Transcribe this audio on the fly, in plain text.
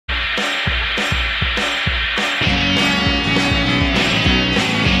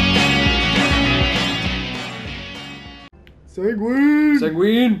Sanguine!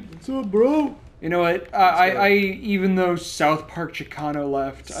 Sanguine! What's up, bro? You know what? I even though South Park Chicano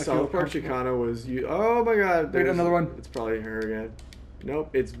left, South Park Chicano was you. Oh my god. Wait, another one. It's probably her again.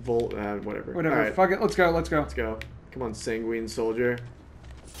 Nope, it's Volt. Whatever. Whatever. Right. Fuck it. Let's go. Let's go. Let's go. Come on, Sanguine Soldier.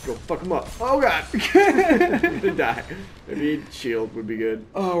 Go fuck him up. Oh god. I'm gonna die. Maybe shield would be good.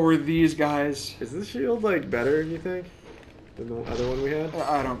 Oh, we're these guys. Is this shield like better, you think, than the other one we had?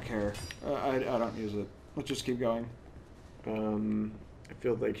 I don't care. I don't use it. Let's just keep going. I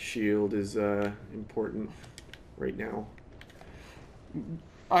feel like shield is important right now.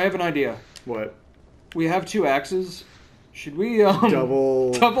 I have an idea. What? We have 2 axes. Should we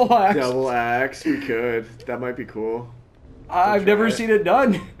double axe? Double axe. We could. That might be cool. I've never seen it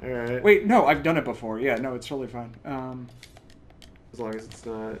done. All right. Wait, no, I've done it before. Yeah, no, it's totally fine. As long as it's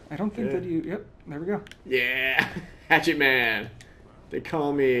not. I don't think that you. Yep, there we go. Yeah, Hatchet Man. They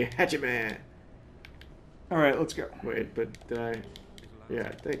call me Hatchet Man. All right, let's go. Wait, but did I? Yeah,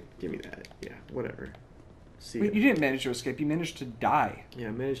 give me that. Yeah, whatever. See. Wait, you didn't manage to escape. You managed to die. Yeah,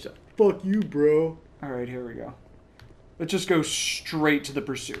 I managed to. Fuck you, bro. All right, here we go. Let's just go straight to the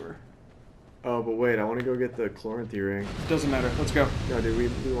pursuer. Oh, but wait, I want to go get the Chloranthy ring. Doesn't matter. Let's go. No, dude, we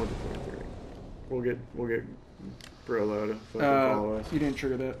want the Chloranthy ring. We'll get Brolo to fucking follow us. You didn't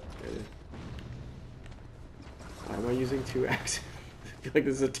trigger that. Why am I using 2 axes? I feel like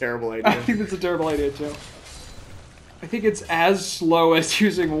this is a terrible idea. I think that's a terrible idea too. I think it's as slow as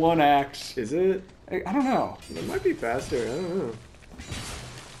using 1 axe. Is it? I don't know. It might be faster. I don't know.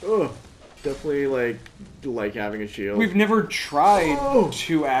 Oh, definitely like having a shield. We've never tried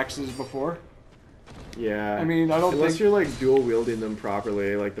 2 axes before. Yeah. I mean, I don't Unless think... you're like dual wielding them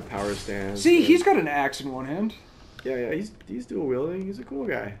properly, like the power stand. See, he's got an axe in 1 hand. Yeah, he's dual wielding. He's a cool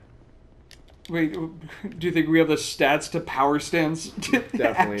guy. Wait, do you think we have the stats to power stands?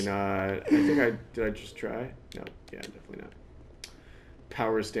 Definitely not. Did I just try? No, yeah, definitely not.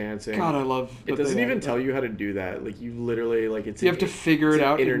 Power stancing. God, I love. It doesn't even tell you how to do that. Like you literally it's. You have to figure it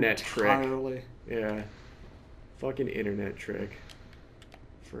out. Internet trick. Entirely. Yeah. Fucking internet trick.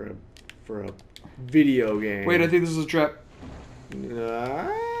 For a video game. Wait, I think this is a trap. It's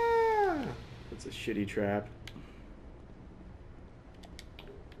a shitty trap.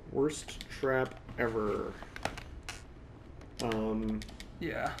 Worst trap ever.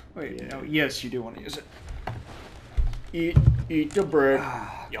 Yeah. Wait. Yeah. No. Yes, you do want to use it. Eat the brick.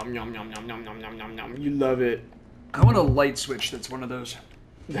 Yum yum yum yum yum yum yum yum yum. You love it. I want a light switch that's one of those.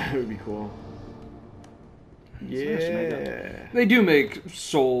 That would be cool. Yeah. They do make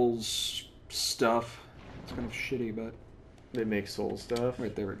Souls stuff. It's kind of shitty, but They make soul stuff.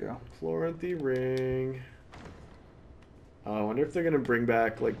 right there we go. Chloranthy ring. I wonder if they're gonna bring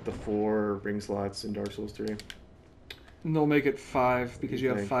back like the 4 ring slots in Dark Souls 3. And they'll make it 5 because you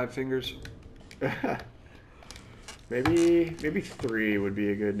have think? 5 fingers. maybe 3 would be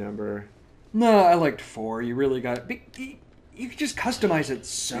a good number. No, I liked 4. You really got it. You can just customize it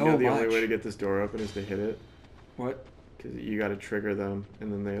so You know the much. only way to get this door open is to hit it. What? Because you got to trigger them,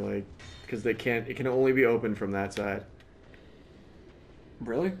 and then they because they can't. It can only be opened from that side.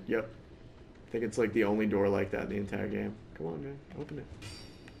 Really? Yep. I think it's like the only door like that in the entire game. Come on, man, open it.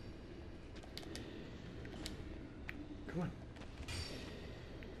 Come on.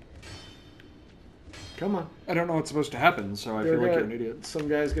 Come on. I don't know what's supposed to happen, so I feel like you're an idiot. Some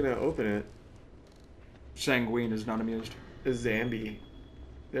guy's gonna open it. Sanguine is not amused. A Zambi.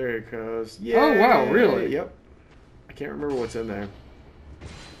 There it goes. Yeah. Oh, wow, really? Yep. I can't remember what's in there.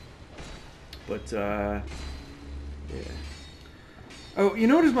 But, yeah. Oh, you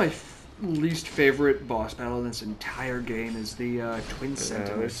know what is my least favorite boss battle in this entire game is the Twin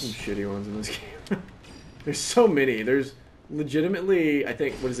Sentinels. There's some shitty ones in this game. There's so many. There's legitimately, I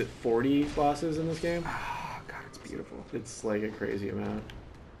think, what is it, 40 bosses in this game? Oh, God, it's beautiful. It's like a crazy amount.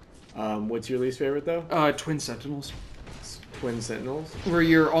 What's your least favorite, though? Twin Sentinels. Twin Sentinels? Where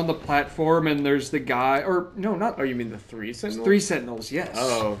you're on the platform and there's the guy, or no, not. Oh, you mean the 3 Sentinels? 3 Sentinels, yes.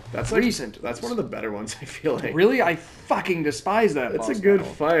 Oh, that's 3 like Sentinels. That's one of the better ones. I feel like. Really, I fucking despise that. It's boss a good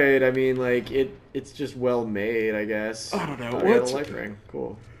battle. fight. I mean, like it's just well made, I guess. I don't know. Oh, What's a life ring?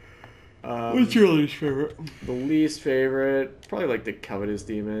 Cool. What's your least favorite? The least favorite, probably like the Covetous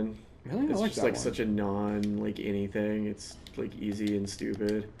Demon. Really, It's I like just that like one. such a non anything. It's like easy and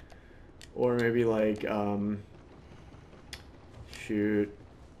stupid. Or maybe like shoot.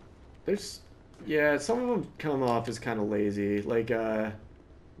 Some of them come off as kind of lazy. Like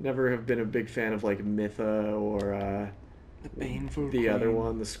never have been a big fan of like Mytha or The Baneful the other Queen.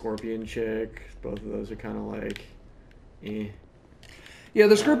 one, the Scorpion chick. Both of those are kind of like eh. Yeah,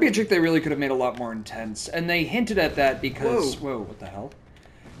 the Scorpion chick they really could have made a lot more intense, and they hinted at that because Whoa. what the hell?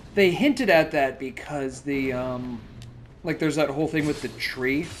 They hinted at that because the Like, there's that whole thing with the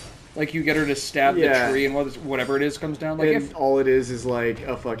tree. Like, you get her to stab the tree, and whatever it is comes down. Like, and all it is like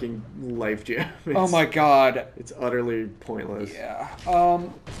a fucking life jam. Oh my god. It's utterly pointless. Yeah. Or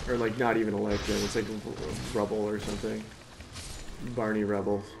like not even a life jam. It's like a rubble or something. Barney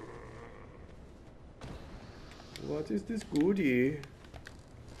Rebels. What is this goodie?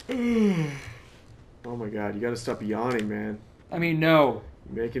 Oh my god, you gotta stop yawning, man. I mean, no.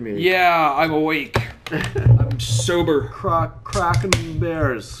 You're making me... Yeah, I'm awake. I'm sober. Kraken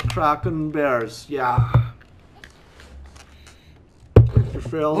bears. Kraken bears. Yeah. If you're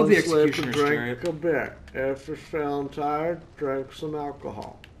feeling asleep, drink a beer. If you're feeling tired, drink some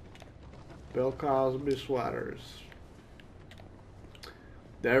alcohol. Bill Cosby sweaters.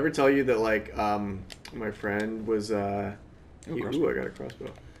 Did I ever tell you that, like, my friend was, ooh, I got a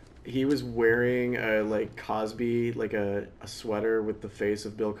crossbow. He was wearing a, like, Cosby, like a sweater with the face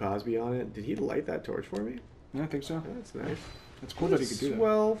of Bill Cosby on it. Did he light that torch for me? Yeah, I think so. Oh, that's nice. That's cool that he could do that.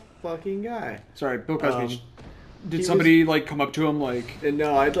 Swell fucking guy. Sorry, Bill Cosby. Did somebody, like, come up to him, like...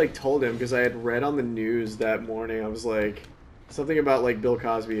 No, I'd, like, told him, because I had read on the news that morning, I was like, something about, like, Bill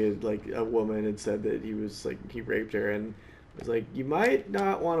Cosby, like, a woman had said that he was, like, he raped her, and I was like, you might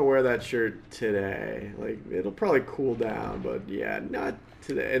not want to wear that shirt today. Like, it'll probably cool down, but yeah, not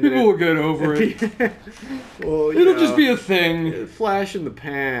today. And people will get over it. Well, it'll just be a thing. Flash in the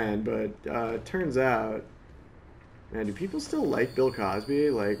pan, but turns out, man, do people still like Bill Cosby?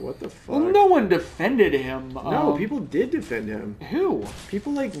 Like, what the fuck? Well, no one defended him. No, people did defend him. Who?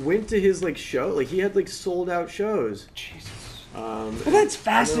 People, like, went to his, like, show. Like, he had, like, sold-out shows. Jesus. Well, that's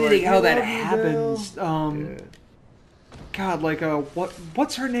fascinating, like, how that happens. Yeah. God, like,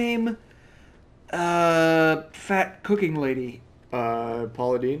 what's her name? Fat cooking lady.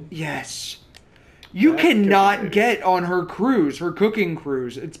 Paula Deen? Yes. You cannot get on her cruise, her cooking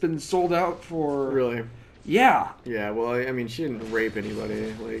cruise. It's been sold out for... Really? Yeah. Yeah, well, I mean, she didn't rape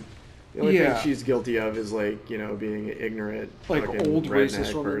anybody. Like, the only thing she's guilty of is, like, you know, being an ignorant, like, old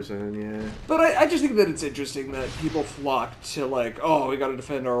racist person, yeah. But I just think that it's interesting that people flock to, like, oh, we gotta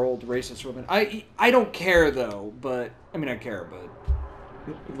defend our old racist women. I don't care, though, but... I mean, I care, but...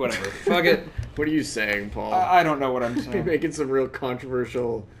 Whatever. Fuck it. What are you saying, Paul? I don't know what I'm saying. You're making some real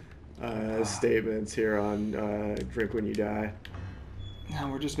controversial statements here on Drink When You Die. No,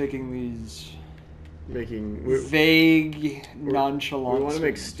 we're just making these... vague, nonchalant. We want to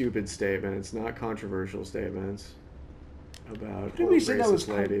make stupid statements, not controversial statements about racist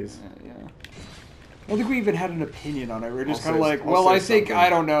ladies. Yeah. I don't think we even had an opinion on it. We're just kind of like, well, I think, I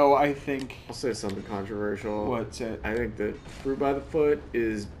don't know, I think... I'll say something controversial. What's it? I think that fruit by the foot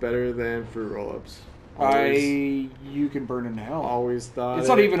is better than fruit roll-ups. You can burn in hell. Always thought it's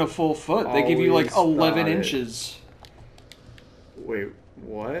not even a full foot. They give you like 11 inches. Wait,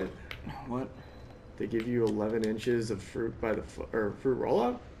 what? What? They give you 11 inches of fruit by the foot, or fruit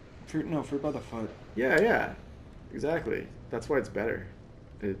roll-up? Fruit by the foot. Yeah, exactly. That's why it's better.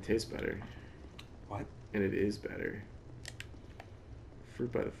 And it tastes better. What? And it is better.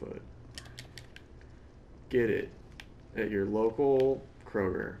 Fruit by the foot. Get it at your local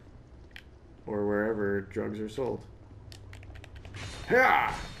Kroger or wherever drugs are sold.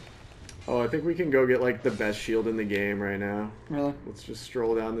 Yeah. Oh, I think we can go get like the best shield in the game right now. Really? Let's just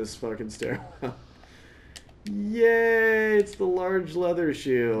stroll down this fucking stairwell. Yay! It's the large leather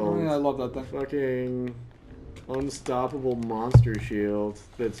shield. Oh yeah, I love that thing. Fucking unstoppable monster shield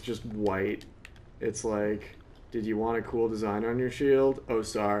that's just white. It's like, did you want a cool design on your shield? Oh,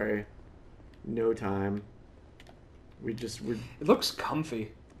 sorry. No time. It looks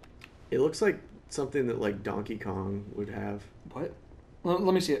comfy. It looks like something that like Donkey Kong would have. What? Let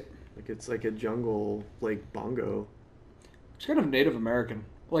me see it. Like it's like a jungle, like bongo. It's kind of Native American.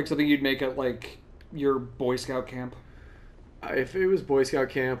 Like something you'd make at like your Boy Scout camp. If it was Boy Scout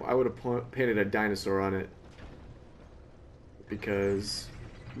camp, I would have painted a dinosaur on it. Because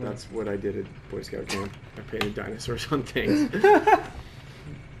that's what I did at Boy Scout camp. I painted dinosaurs on things.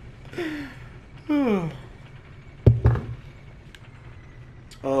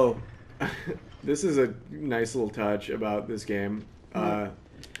 Oh, this is a nice little touch about this game. I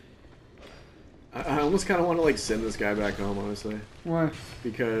almost kind of want to like send this guy back home, honestly. Why?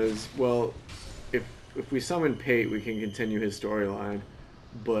 Because, well, if we summon Pate, we can continue his storyline,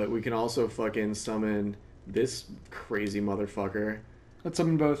 but we can also fucking summon this crazy motherfucker. Let's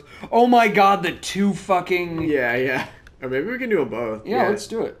summon both. Oh my god, the two fucking... Yeah. Or maybe we can do them both. Yeah, let's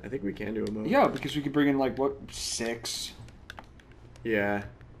do it. I think we can do them both. Yeah, because we could bring in like, what, 6? Yeah.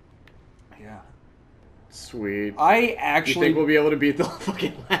 Yeah. Sweet. I actually... You think we'll be able to beat the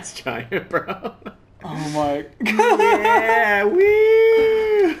fucking last giant, bro? Oh my... Yeah,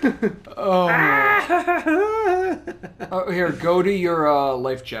 woo! Oh. Oh, here, go to your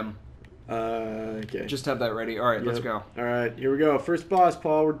life gem. Okay. Just have that ready. All right, let's go. All right, here we go. First boss,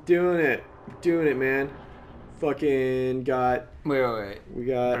 Paul. We're doing it. We're doing it, man. Fucking got. Wait. We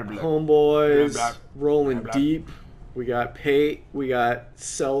got Blah, blah. homeboys Blah, blah. rolling Blah, blah. deep. We got Pate. We got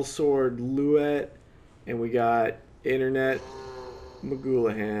Sellsword Luet, and we got Internet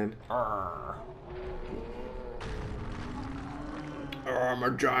Magulahan. Arr. Oh, I'm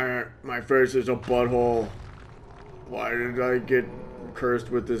a giant. My face is a butthole. Why did I get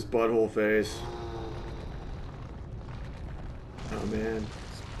cursed with this butthole face? Oh man.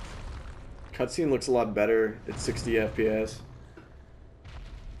 Cutscene looks a lot better at 60 FPS.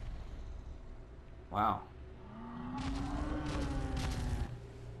 Wow.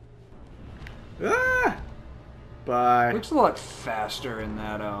 Ah! Bye. Looks a lot faster in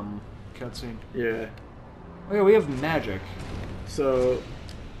that cutscene. Yeah. Oh yeah, we have magic. So,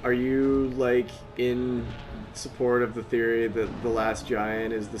 are you like in support of the theory that the last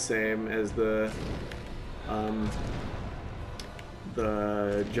giant is the same as the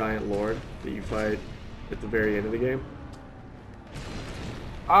giant lord that you fight at the very end of the game?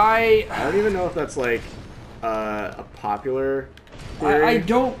 I don't even know if that's like a popular theory. I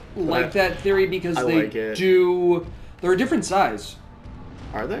don't like that theory because they like it. They're a different size.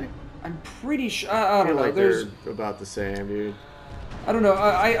 Are they? I'm pretty sure. I don't know. Like There's. they're about the same, dude. I don't know.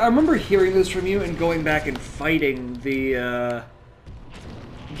 I remember hearing this from you and going back and fighting the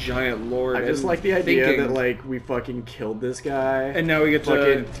giant lord. I just and like the idea thinking, that like we fucking killed this guy and now we get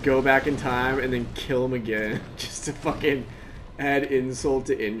fucking to go back in time and then kill him again just to fucking add insult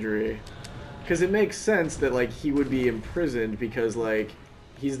to injury. Because it makes sense that like he would be imprisoned because like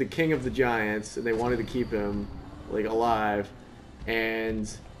he's the king of the giants and they wanted to keep him like alive, and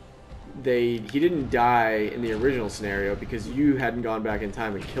he didn't die in the original scenario because you hadn't gone back in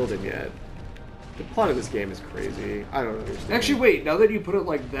time and killed him yet. The plot of this game is crazy. I don't understand. Actually, wait. Now that you put it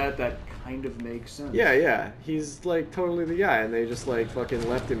like that, that kind of makes sense. Yeah. He's like totally the guy, and they just like fucking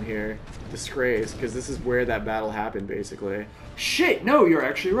left him here, disgraced, because this is where that battle happened, basically. Shit. No, you're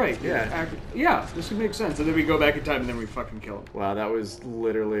actually right. Yeah. Yeah. This would make sense. And then we go back in time, and then we fucking kill him. Wow, that was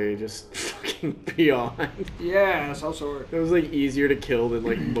literally just fucking beyond. Yeah, that's also work. It was like easier to kill than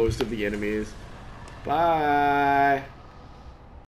like most of the enemies. Bye.